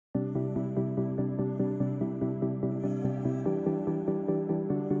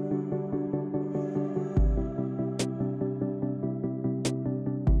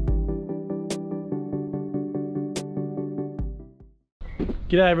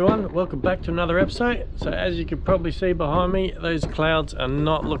G'day everyone, welcome back to another episode. So as you can probably see behind me, those clouds are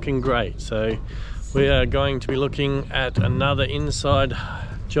not looking great. So we are going to be looking at another inside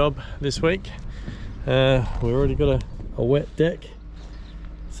job this week. We've already got a wet deck.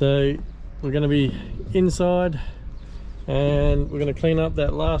 So we're going to be inside and we're going to clean up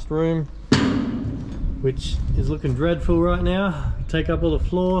that last room, which is looking dreadful right now. Take up all the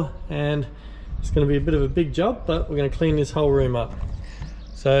floor and it's going to be a bit of a big job, but we're going to clean this whole room up.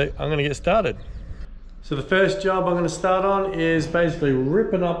 So I'm going to get started. So the first job I'm going to start on is basically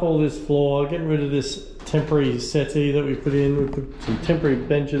ripping up all this floor, getting rid of this temporary settee that we put in. We put some temporary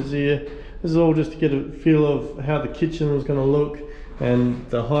benches here. This is all just to get a feel of how the kitchen was going to look and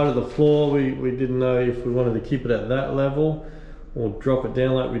the height of the floor. We didn't know if we wanted to keep it at that level or drop it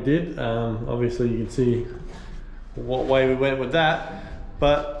down like we did. Obviously you can see what way we went with that.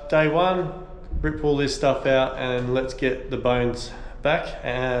 But day one, rip all this stuff out and let's get the bones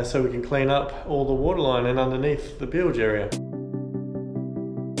back so we can clean up all the waterline and underneath the bilge area.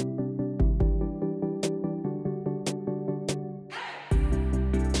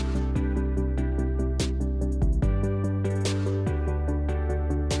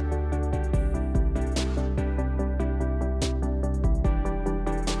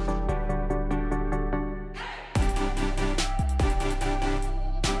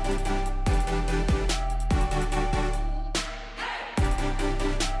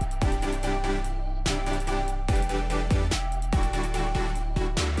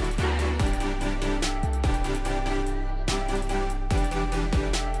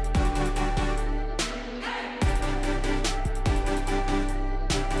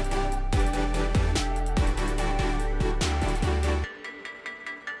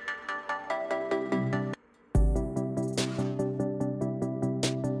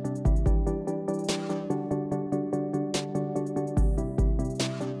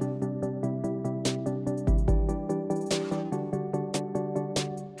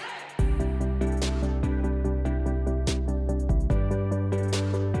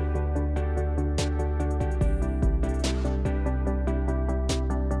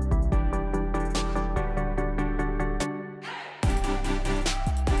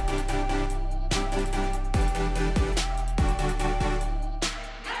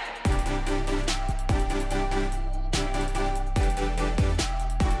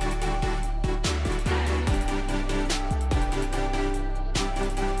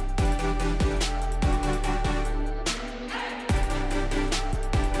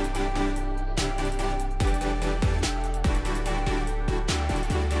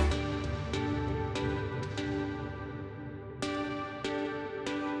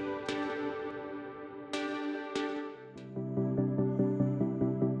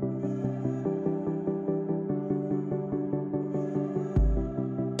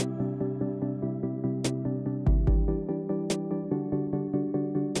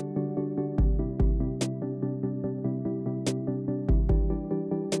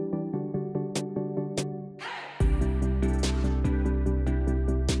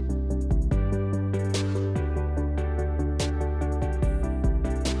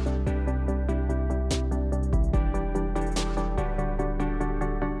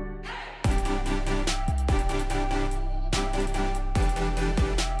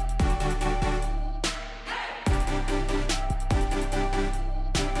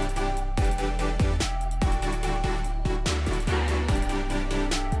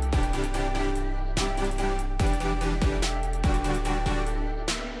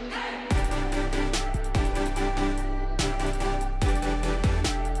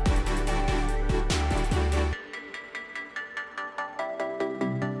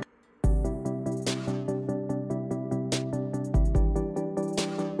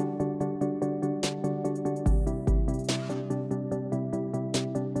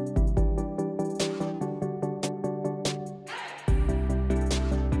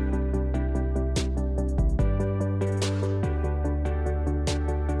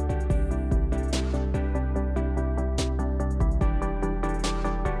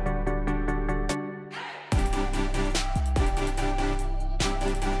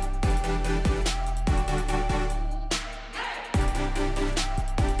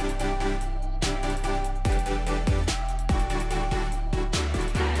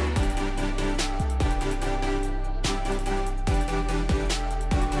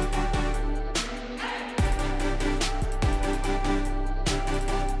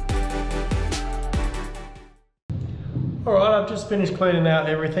 Alright, I've just finished cleaning out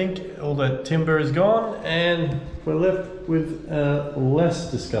everything. All the timber is gone and we're left with a less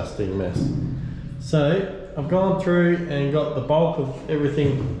disgusting mess. So I've gone through and got the bulk of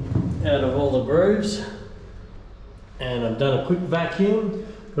everything out of all the grooves, and I've done a quick vacuum,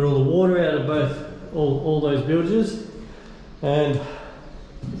 got all the water out of all those bilges, and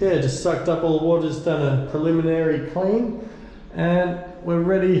yeah, just sucked up all the water, just done a preliminary clean, and we're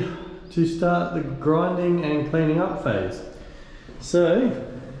ready to start the grinding and cleaning up phase. So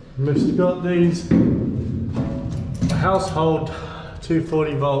we've got these household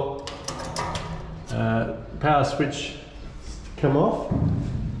 240 volt power switch to come off.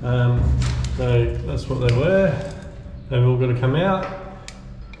 So that's what they were. They've all got to come out.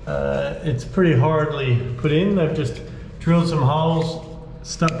 It's pretty horridly put in. They've just drilled some holes,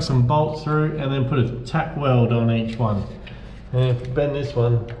 stuck some bolts through, and then put a tack weld on each one. And if you bend this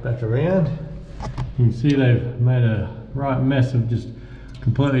one back around, you can see they've made a right mess of just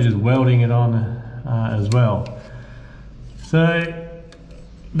completely just welding it on as well. So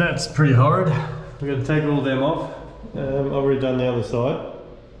that's pretty horrid. We're going to take all of them off. I've already done the other side.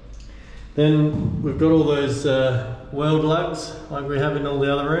 Then we've got all those weld lugs like we have in all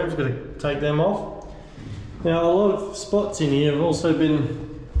the other rooms. We're going to take them off. Now a lot of spots in here have also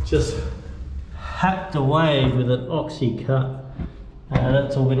been just hacked away with an oxy cut.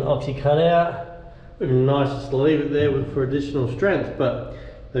 That's all been oxy cut out. It would be nice just to leave it there for additional strength, but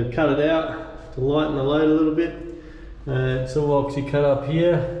they've cut it out to lighten the load a little bit. It's all oxy cut up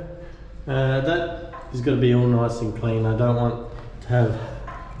here. That is going to be all nice and clean. I don't want to have,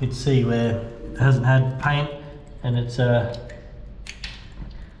 you can see where it hasn't had paint and it's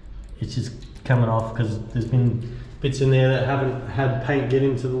just coming off because there's been bits in there that haven't had paint get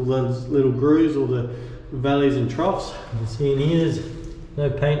into those little grooves or the valleys and troughs. You can see in here there's no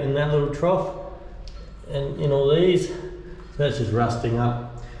paint in that little trough and in all these, so that's just rusting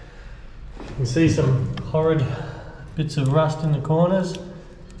up. You can see some horrid bits of rust in the corners.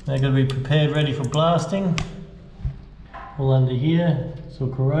 They're going to be prepared ready for blasting. All under here, it's all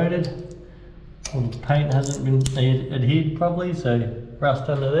corroded. All the paint hasn't been adhered properly, so rust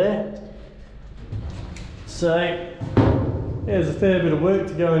under there. So yeah, there's a fair bit of work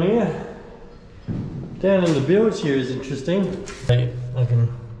to go in here. Down in the bilge here is interesting. I can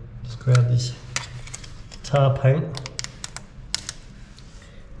just grab this tar paint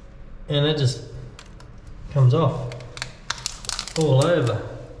and it just comes off all over.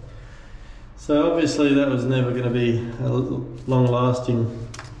 So obviously that was never going to be a long-lasting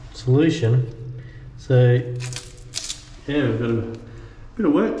solution. So yeah, we've got a bit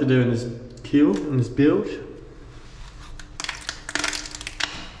of work to do in this keel, in this bilge.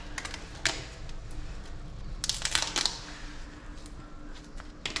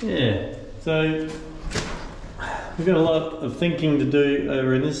 Yeah, so we've got a lot of thinking to do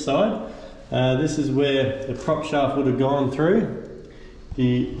over in this side. This is where the prop shaft would have gone through.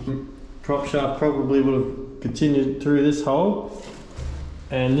 The prop shaft probably would have continued through this hole.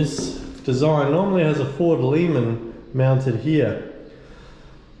 And this design normally has a Ford Lehman mounted here.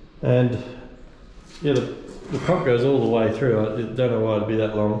 And yeah, the prop goes all the way through. I don't know why it'd be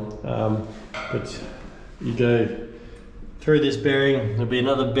that long. But you go through this bearing, there'll be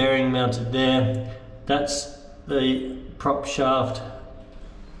another bearing mounted there. That's the prop shaft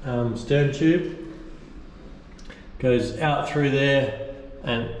stern tube. Goes out through there,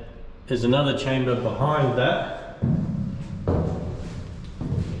 and there's another chamber behind that.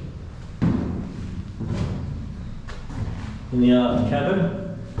 In the aft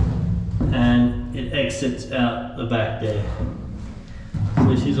cabin, and it exits out the back there.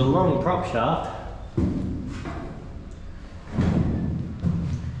 So she's a long prop shaft.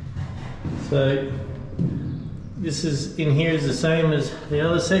 So this is in here is the same as the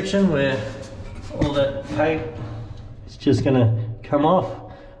other section where all that paint is just going to come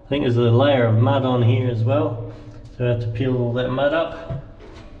off. I think there's a layer of mud on here as well, so I have to peel all that mud up.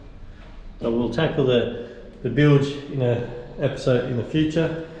 But we'll tackle the bilge in an episode in the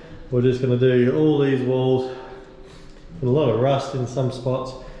future. We're just going to do all these walls with a lot of rust in some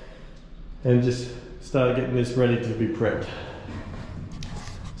spots and just start getting this ready to be prepped.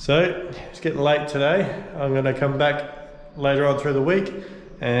 So it's getting late today. I'm going to come back later on through the week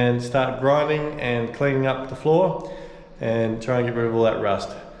and start grinding and cleaning up the floor and try and get rid of all that rust.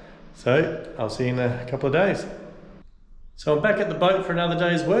 So I'll see you in a couple of days. So I'm back at the boat for another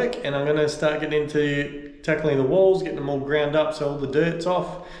day's work, and I'm going to start getting into tackling the walls, getting them all ground up so all the dirt's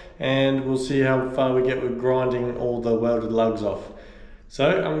off, and we'll see how far we get with grinding all the welded lugs off.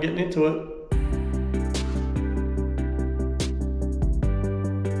 So I'm getting into it.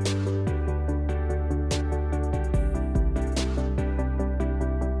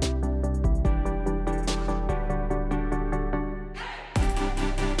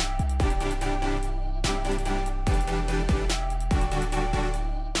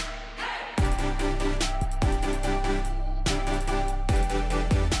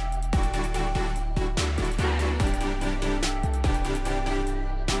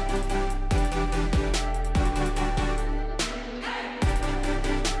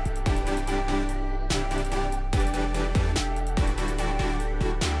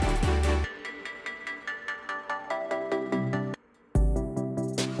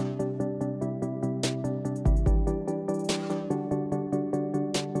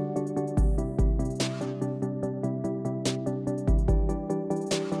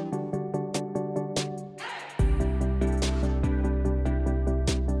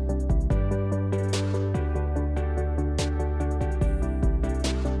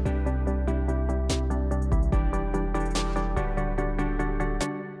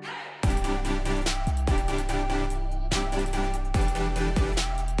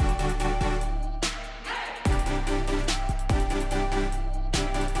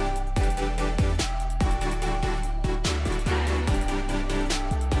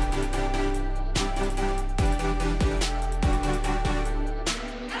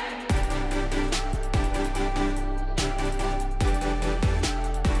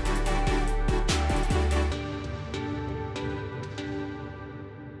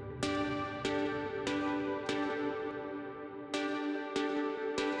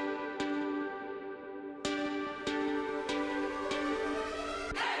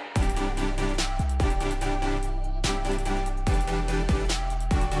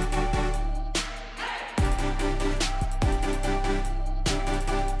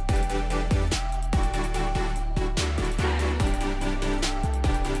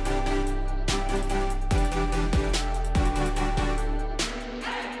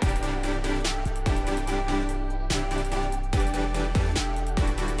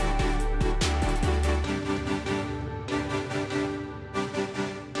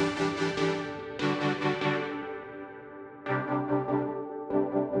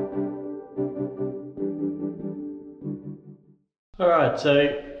 Alright,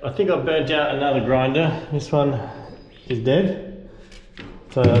 so I think I've burnt out another grinder. This one is dead.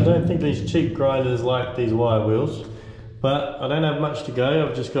 So I don't think these cheap grinders like these wire wheels, but I don't have much to go.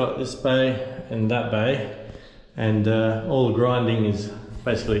 I've just got this bay and that bay, and all the grinding is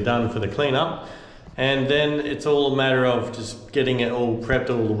basically done for the cleanup. And then it's all a matter of just getting it all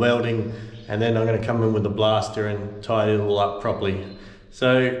prepped, all the welding, and then I'm going to come in with the blaster and tie it all up properly.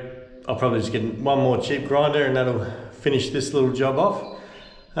 So I'll probably just get one more cheap grinder and that'll finish this little job off.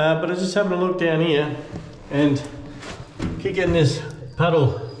 But I was just having a look down here and keep getting this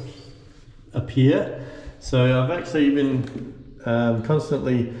puddle up here. So I've actually been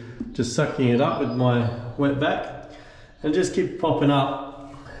constantly just sucking it up with my wet vac, and just keep popping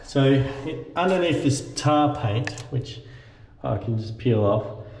up. So underneath this tar paint, which I can just peel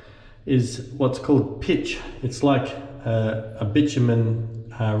off, is what's called pitch. It's like a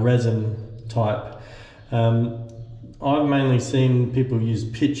bitumen resin type. I've mainly seen people use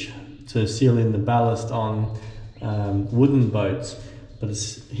pitch to seal in the ballast on wooden boats, but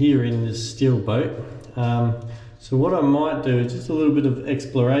it's here in this steel boat. So what I might do is just a little bit of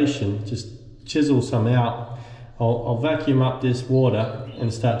exploration, just chisel some out. I'll vacuum up this water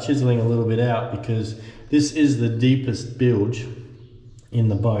and start chiseling a little bit out, because this is the deepest bilge in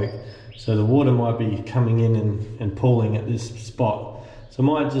the boat. So the water might be coming in and pooling at this spot. So I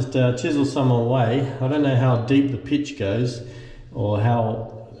might just chisel some away. I don't know how deep the pitch goes, or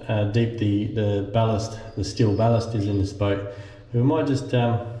how deep the ballast, the steel ballast is in this boat. We might just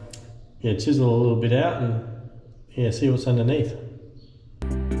chisel a little bit out and see what's underneath.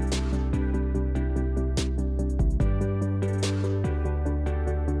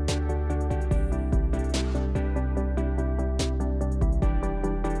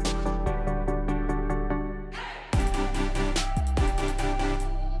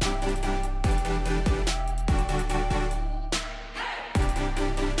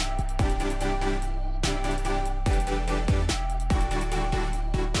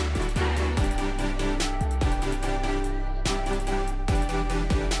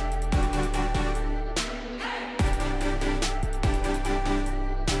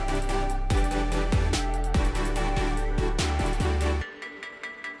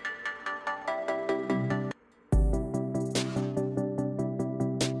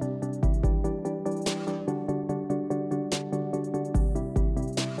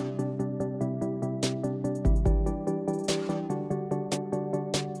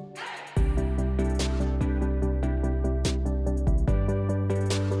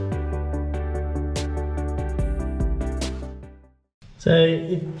 So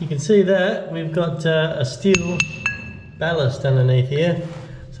you can see that we've got a steel ballast underneath here.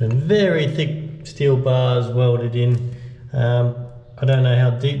 So very thick steel bars welded in. I don't know how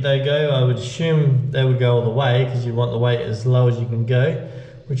deep they go. I would assume they would go all the way, because you want the weight as low as you can go,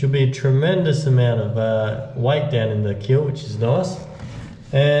 which will be a tremendous amount of weight down in the keel, which is nice.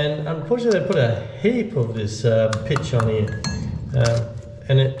 And unfortunately they put a heap of this pitch on here,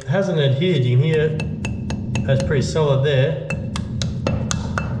 and it hasn't adhered. You can hear that's pretty solid there.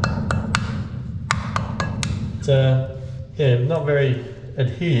 It's not very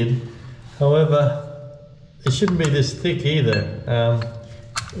adhered. However, it shouldn't be this thick either.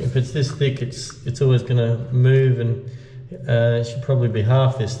 If it's this thick, it's always going to move, and it should probably be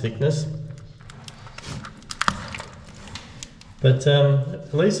half this thickness. But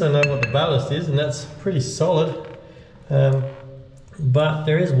at least I know what the ballast is, and that's pretty solid. But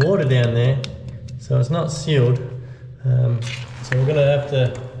there is water down there, so it's not sealed. So we're going to have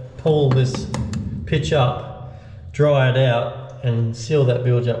to pull this pitch up, dry it out, and seal that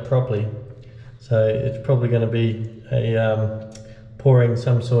bilge up properly. So it's probably going to be pouring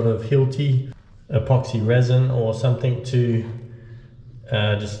some sort of Hilti epoxy resin or something to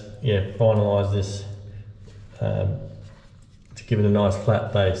finalise this, to give it a nice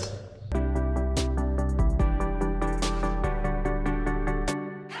flat base.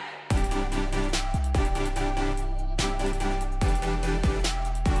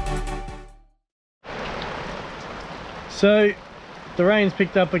 So the rain's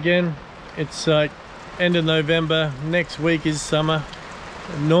picked up again. It's end of November. Next week is summer.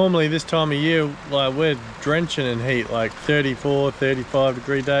 Normally this time of year, like, we're drenching in heat, like 34, 35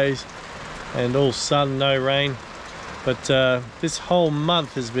 degree days, and all sun, no rain. But this whole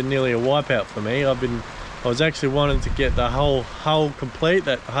month has been nearly a wipeout for me. I was actually wanting to get the whole hull complete.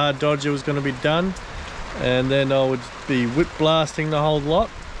 That hard dodger was going to be done, and then I would be whip blasting the whole lot,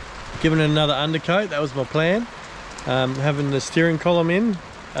 giving it another undercoat. That was my plan. Having the steering column in,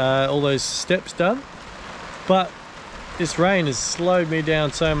 all those steps done. But this rain has slowed me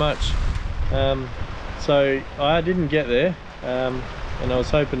down so much, so I didn't get there. and I was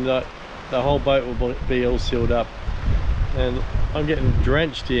hoping that the whole boat will be all sealed up. And I'm getting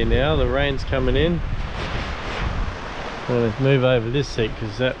drenched here now, the rain's coming in. I'm going to move over this seat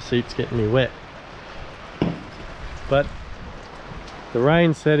because that seat's getting me wet. But the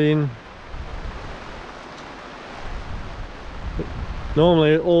rain set in.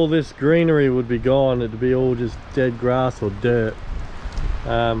 Normally all this greenery would be gone, it'd be all just dead grass or dirt.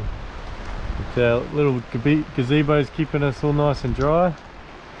 The little gazebo's keeping us all nice and dry.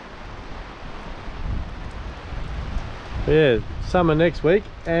 But yeah, summer next week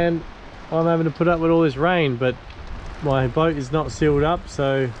and I'm having to put up with all this rain, but my boat is not sealed up,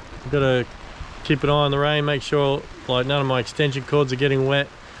 so I've got to keep an eye on the rain, make sure like none of my extension cords are getting wet,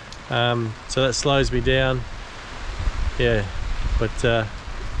 so that slows me down. Yeah, but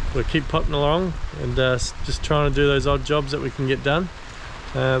we'll keep popping along and just trying to do those odd jobs that we can get done.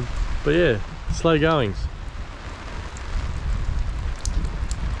 But yeah, slow goings.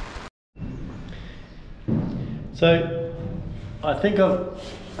 So I think I've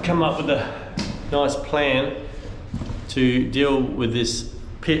come up with a nice plan to deal with this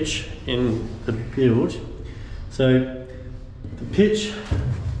pitch in the bilge. So the pitch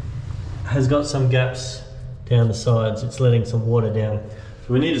has got some gaps down the sides, it's letting some water down,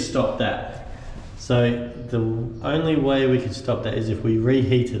 so we need to stop that. So the only way we can stop that is if we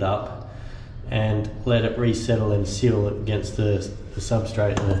reheat it up and let it resettle and seal it against the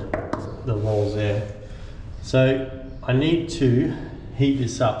substrate and the walls there. So I need to heat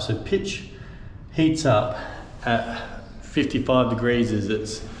this up. So pitch heats up at 55 degrees is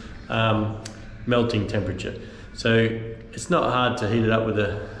its melting temperature. So it's not hard to heat it up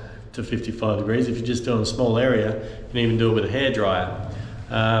to 55 degrees. If you're just doing a small area, you can even do it with a hairdryer.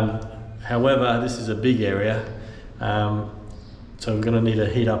 However, this is a big area, so we're going to need to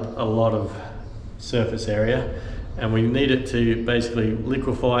heat up a lot of surface area, and we need it to basically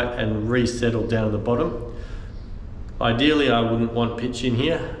liquefy and resettle down at the bottom. Ideally, I wouldn't want pitch in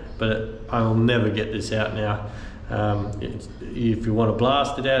here, but I will never get this out now. If you want to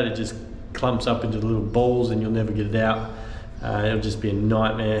blast it out, it just clumps up into little balls and you'll never get it out. It'll just be a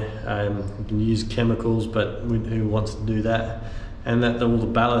nightmare. You can use chemicals, but who wants to do that? And that all the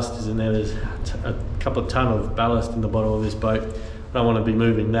ballast is in there. There's a couple of ton of ballast in the bottom of this boat. I don't want to be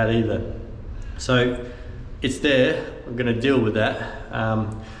moving that either. So it's there. I'm going to deal with that.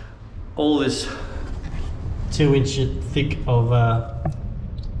 All this 2-inch thick of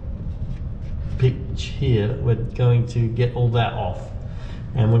pitch here, we're going to get all that off,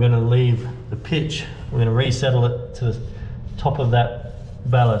 and we're going to leave the pitch. We're going to resettle it to the top of that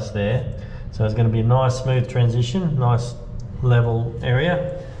ballast there. So it's going to be a nice smooth transition, nice level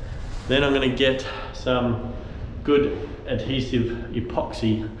area. Then I'm going to get some good adhesive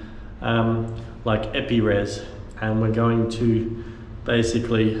epoxy like Epi-Res, and we're going to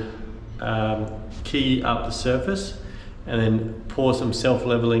basically key up the surface and then pour some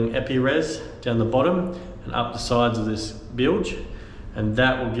self-leveling Epi-Res down the bottom and up the sides of this bilge, and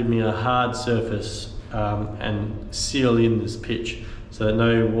that will give me a hard surface and seal in this pitch so that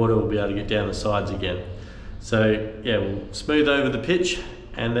no water will be able to get down the sides again. So yeah, we'll smooth over the pitch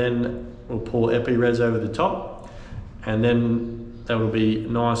and then we'll pour Epi-Res over the top, and then that will be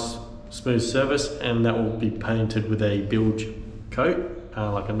nice smooth surface, and that will be painted with a bilge coat,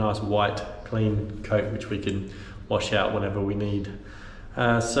 like a nice white clean coat which we can wash out whenever we need.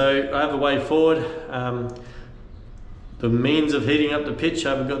 So I have a way forward. The means of heating up the pitch,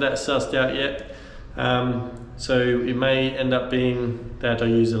 I haven't got that sussed out yet. So it may end up being that I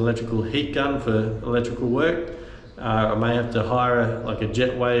use an electrical heat gun for electrical work. I may have to hire like a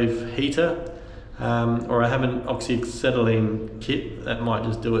jet wave heater, or I have an oxyacetylene kit that might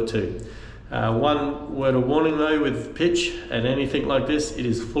just do it too. One word of warning though with pitch and anything like this, it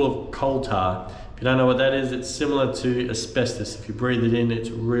is full of coal tar. If you don't know what that is, it's similar to asbestos. If you breathe it in, it's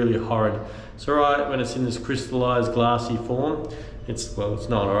really horrid. It's alright when it's in this crystallized glassy form. It's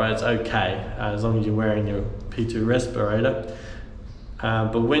not alright, it's okay, as long as you're wearing your P2 respirator.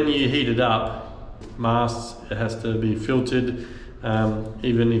 But when you heat it up, masks, it has to be filtered.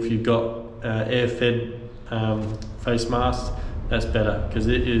 Even if you've got air-fed face masks, that's better, because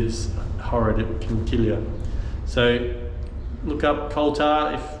it is horrid, it can kill you. So look up coal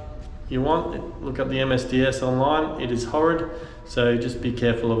tar if you want, look up the MSDS online, it is horrid, so just be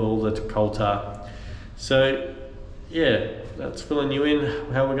careful of all the coal tar. So yeah, that's filling you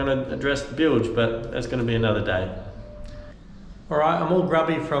in how we're going to address the bilge, but that's going to be another day. Alright, I'm all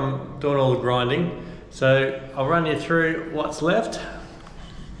grubby from doing all the grinding, so I'll run you through what's left.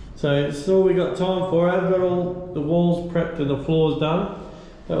 So this is all we got time for. I've got all the walls prepped and the floors done.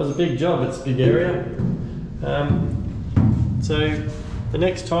 That was a big job, it's a big area. So the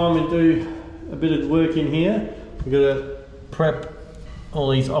next time we do a bit of work in here, we've got to prep all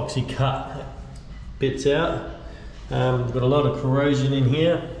these oxy cut bits out. We've got a lot of corrosion in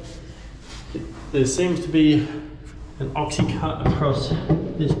here. There seems to be an oxy cut across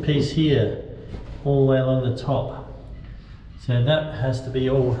this piece here, all the way along the top. So that has to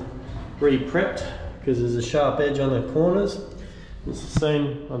be all re-prepped because there's a sharp edge on the corners. It's the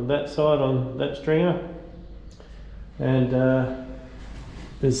same on that side, on that stringer. And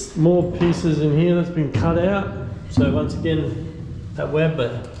there's more pieces in here that's been cut out. So once again, that web,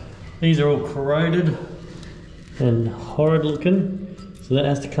 but these are all corroded and horrid looking. So that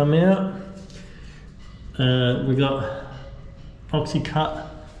has to come out. We've got oxy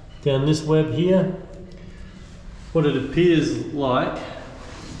cut down this web here. What it appears like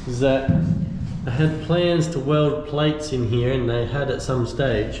is that they had plans to weld plates in here, and they had at some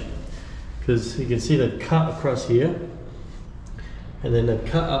stage, because you can see they've cut across here, and then they've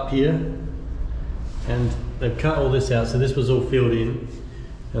cut up here, and they've cut all this out. So this was all filled in,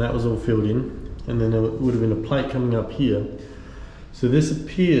 and that was all filled in, and then there would have been a plate coming up here. So this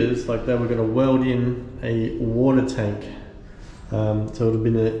appears like they were going to weld in a water tank. So it would have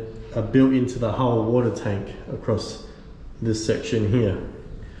been a built into the whole water tank across this section here,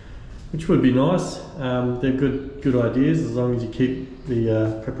 which would be nice. They're good ideas as long as you keep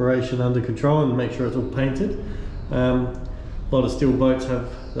the preparation under control and make sure it's all painted. A lot of steel boats have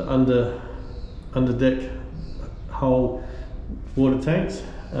the under deck whole water tanks.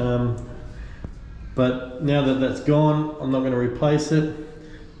 But now that that's gone, I'm not going to replace it.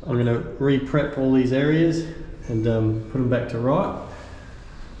 I'm going to re-prep all these areas and put them back to right.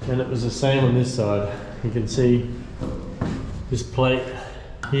 And it was the same on this side. You can see this plate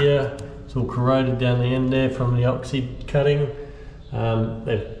here, it's all corroded down the end there from the oxy cutting.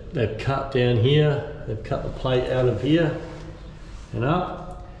 They've cut down here, they've cut the plate out of here and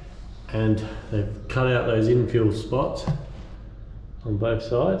up, and they've cut out those infill spots on both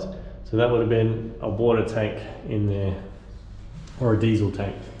sides. So that would have been a water tank in there, or a diesel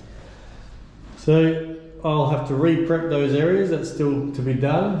tank. So I'll have to re-prep those areas, that's still to be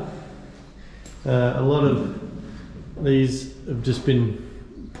done. A lot of these have just been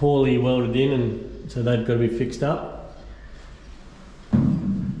poorly welded in, and so they've got to be fixed up.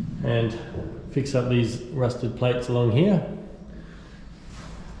 And fix up these rusted plates along here.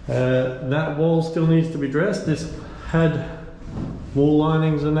 That wall still needs to be dressed. This had wall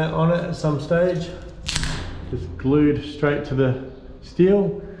linings and that on it at some stage, just glued straight to the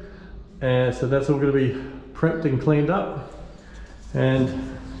steel, and so that's all going to be prepped and cleaned up, and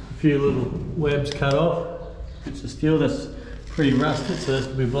a few little webs cut off. Bits of steel that's pretty rusted, so that's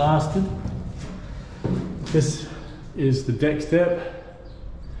to be blasted. This is the deck step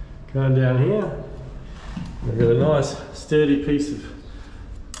going down here. We've got a nice sturdy piece of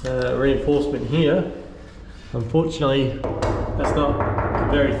reinforcement here. Unfortunately, that's not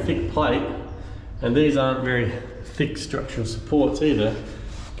a very thick plate, and these aren't very thick structural supports either,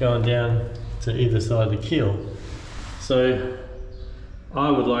 going down to either side of the keel. So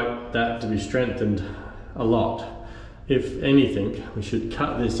I would like that to be strengthened a lot. If anything, we should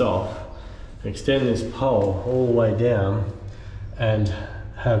cut this off, extend this pole all the way down, and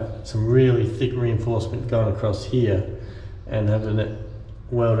have some really thick reinforcement going across here, and having it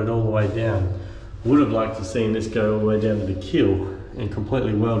welded all the way down. Would have liked to seen this go all the way down to the keel and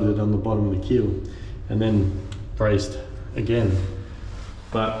completely welded on the bottom of the keel and then braced again.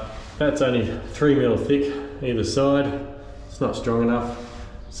 But that's only 3 mil thick either side. It's not strong enough.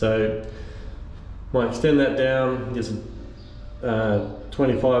 So might extend that down, get some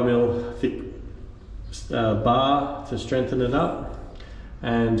 25 mil thick bar to strengthen it up,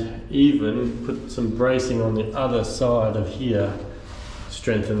 and even put some bracing on the other side of here,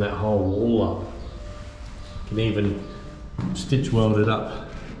 strengthen that whole wall up. Can even stitch weld it up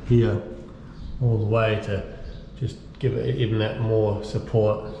here all the way to just give it even that more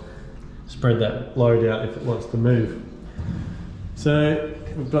support, spread that load out if it wants to move. So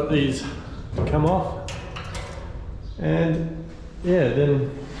we've got these to come off, and yeah, then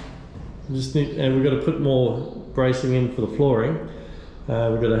we just need, and we've got to put more bracing in for the flooring.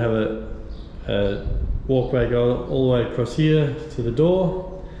 We've got to have a walkway go all the way across here to the door.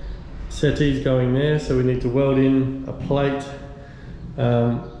 Settees going there, so we need to weld in a plate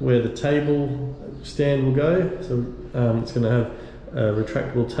where the table stand will go. So it's going to have a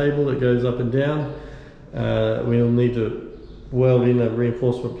retractable table that goes up and down. We'll need to weld in a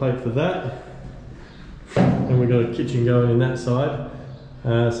reinforcement plate for that. And we've got a kitchen going in that side.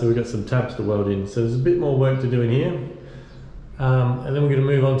 So we've got some tabs to weld in. So there's a bit more work to do in here. And then we're going to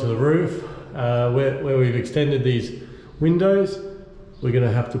move on to the roof, where we've extended these windows, we're going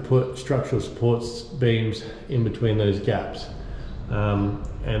to have to put structural supports beams in between those gaps,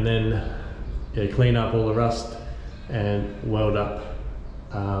 and then clean up all the rust and weld up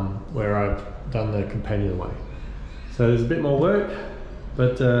where I've done the companionway. So there's a bit more work,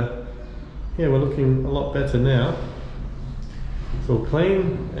 but yeah, we're looking a lot better now. It's all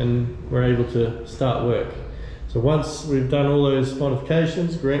clean and we're able to start work. So once we've done all those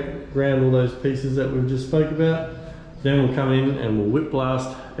modifications, ground all those pieces that we've just spoke about, then we'll come in and we'll whip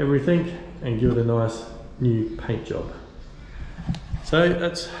blast everything and give it a nice new paint job. So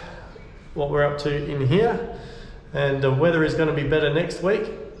that's what we're up to in here, and the weather is going to be better next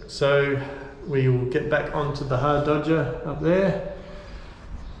week, so we will get back onto the hard dodger up there.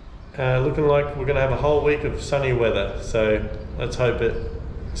 Looking like we're going to have a whole week of sunny weather, so let's hope it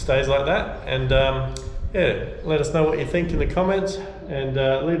stays like that. And yeah, let us know what you think in the comments, and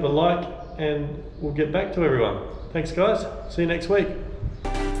leave a like, and we'll get back to everyone. Thanks guys, see you next week.